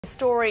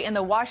Story in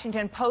the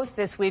Washington Post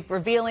this week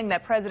revealing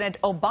that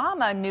President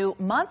Obama knew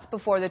months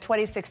before the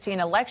 2016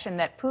 election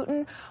that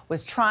Putin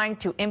was trying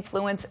to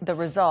influence the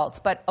results.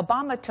 But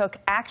Obama took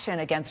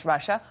action against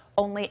Russia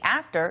only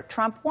after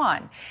Trump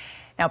won.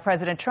 Now,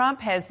 President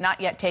Trump has not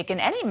yet taken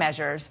any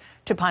measures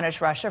to punish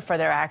Russia for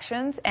their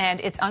actions, and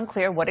it's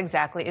unclear what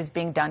exactly is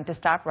being done to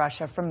stop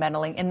Russia from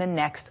meddling in the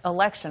next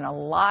election. A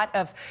lot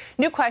of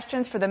new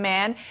questions for the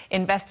man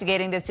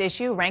investigating this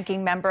issue,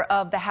 ranking member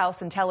of the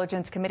House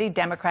Intelligence Committee,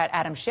 Democrat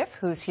Adam Schiff,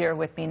 who's here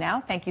with me now.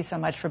 Thank you so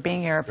much for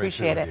being here.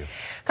 Appreciate it.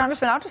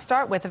 Congressman, I'll just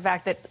start with the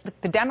fact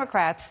that the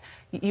Democrats,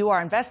 you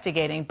are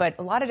investigating, but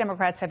a lot of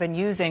Democrats have been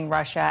using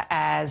Russia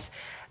as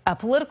a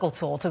political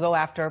tool to go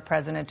after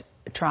President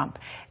Trump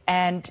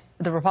and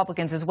the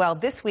Republicans as well.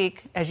 This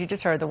week, as you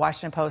just heard, the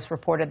Washington Post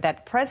reported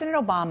that President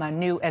Obama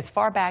knew as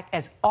far back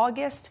as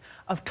August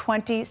of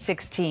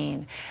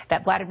 2016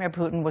 that Vladimir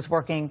Putin was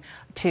working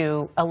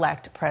to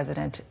elect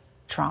President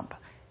Trump.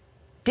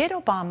 Did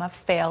Obama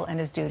fail in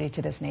his duty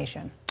to this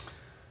nation?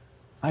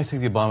 I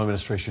think the Obama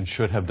administration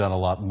should have done a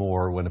lot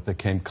more when it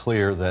became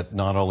clear that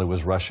not only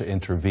was Russia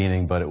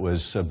intervening, but it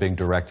was being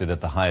directed at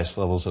the highest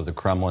levels of the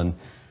Kremlin.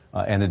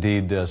 And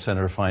indeed,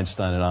 Senator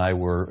Feinstein and I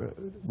were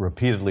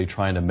repeatedly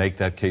trying to make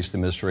that case to the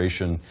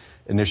administration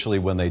initially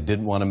when they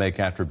didn't want to make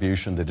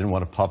attribution, they didn't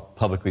want to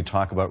publicly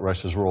talk about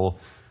Russia's role.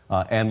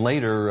 And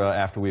later,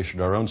 after we issued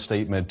our own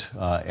statement,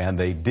 and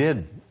they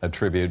did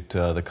attribute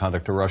the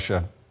conduct to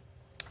Russia,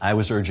 I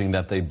was urging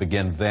that they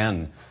begin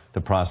then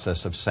the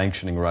process of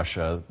sanctioning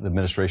Russia, the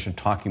administration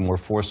talking more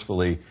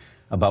forcefully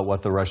about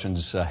what the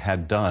Russians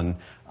had done.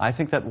 I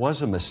think that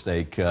was a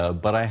mistake,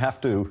 but I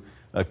have to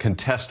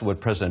contest what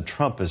President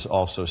Trump is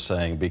also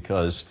saying,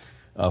 because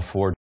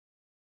for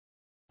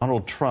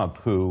Donald Trump,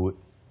 who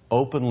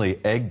openly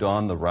egged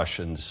on the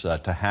Russians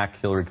to hack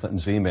Hillary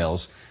Clinton's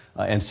emails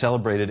and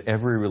celebrated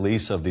every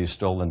release of these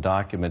stolen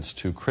documents,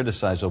 to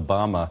criticize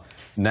Obama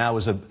now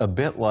is a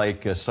bit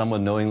like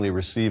someone knowingly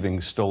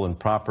receiving stolen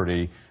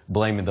property,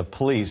 blaming the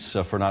police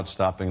for not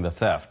stopping the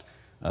theft.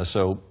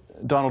 So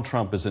Donald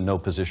Trump is in no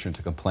position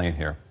to complain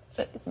here.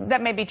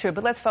 That may be true,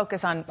 but let's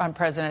focus on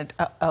President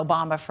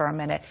Obama for a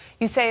minute.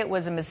 You say it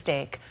was a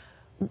mistake.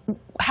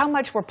 How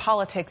much were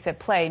politics at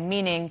play,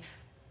 meaning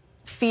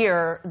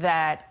fear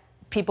that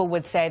people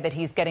would say that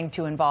he's getting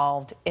too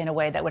involved in a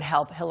way that would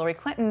help Hillary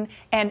Clinton?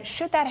 And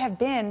should that have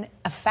been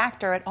a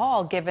factor at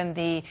all, given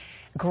the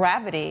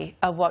gravity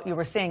of what you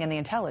were seeing in the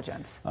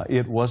intelligence?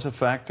 It was a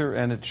factor,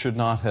 and it should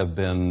not have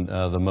been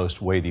the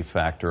most weighty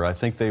factor. I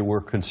think they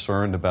were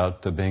concerned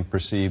about being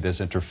perceived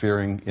as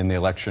interfering in the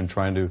election,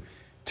 trying to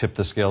tip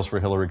the scales for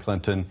Hillary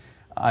Clinton.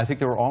 I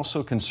think they were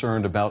also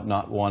concerned about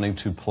not wanting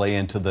to play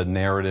into the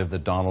narrative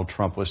that Donald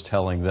Trump was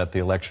telling, that the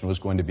election was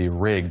going to be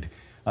rigged,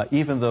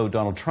 even though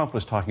Donald Trump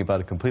was talking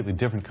about a completely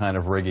different kind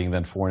of rigging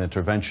than foreign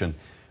intervention.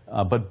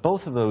 But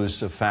both of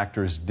those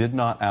factors did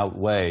not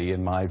outweigh,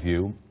 in my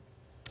view,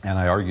 and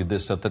I argued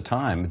this at the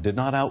time, did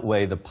not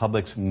outweigh the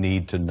public's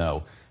need to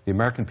know. The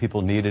American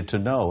people needed to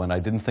know, and I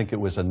didn't think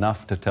it was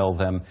enough to tell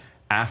them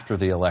after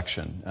the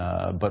election,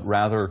 but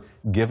rather,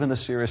 given the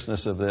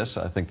seriousness of this,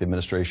 I think the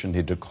administration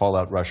needed to call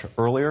out Russia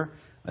earlier,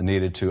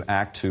 needed to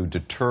act to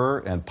deter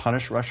and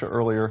punish Russia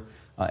earlier,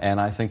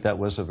 and I think that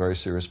was a very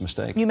serious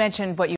mistake. You mentioned what you